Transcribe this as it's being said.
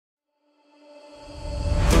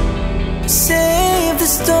Save the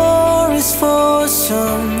stories for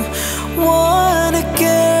someone who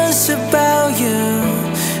cares about you,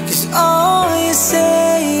 'cause all you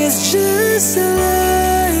say is just a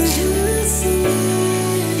lie.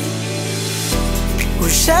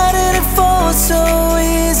 Wish I didn't fall so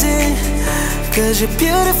easy, 'cause you're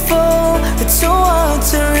beautiful, it's so hard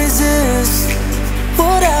to resist.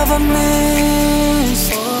 What have I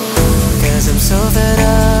missed? 'Cause I'm so fed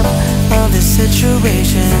up of this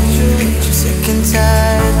situation, sick and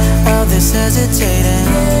tired of this hesitating.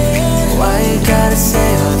 Why you gotta say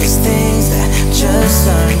all these things that just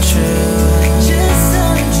aren't true?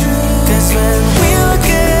 'Cause when we were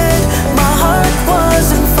good, my heart was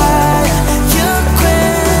on fire. You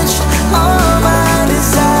quenched all my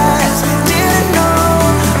desires. Didn't know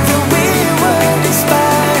that we would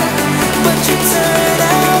expire, but you turned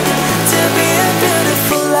out to be a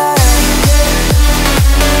beautiful lie.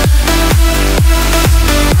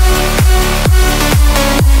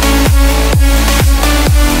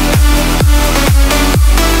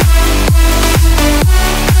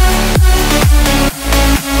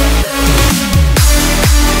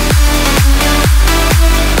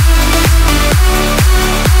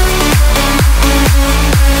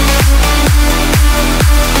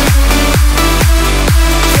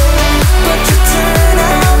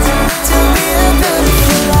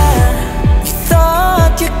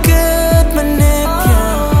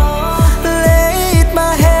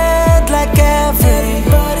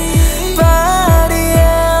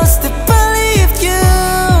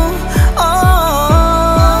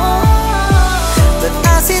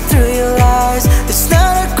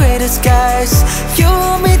 Guys, you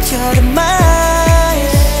meet your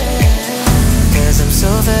demise. 'Cause I'm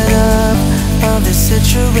so fed up of this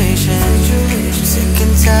situation, sick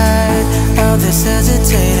and tired of this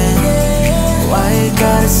hesitating. Why you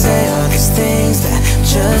gotta say all these things that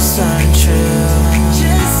just aren't true?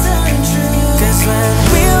 'Cause when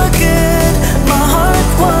we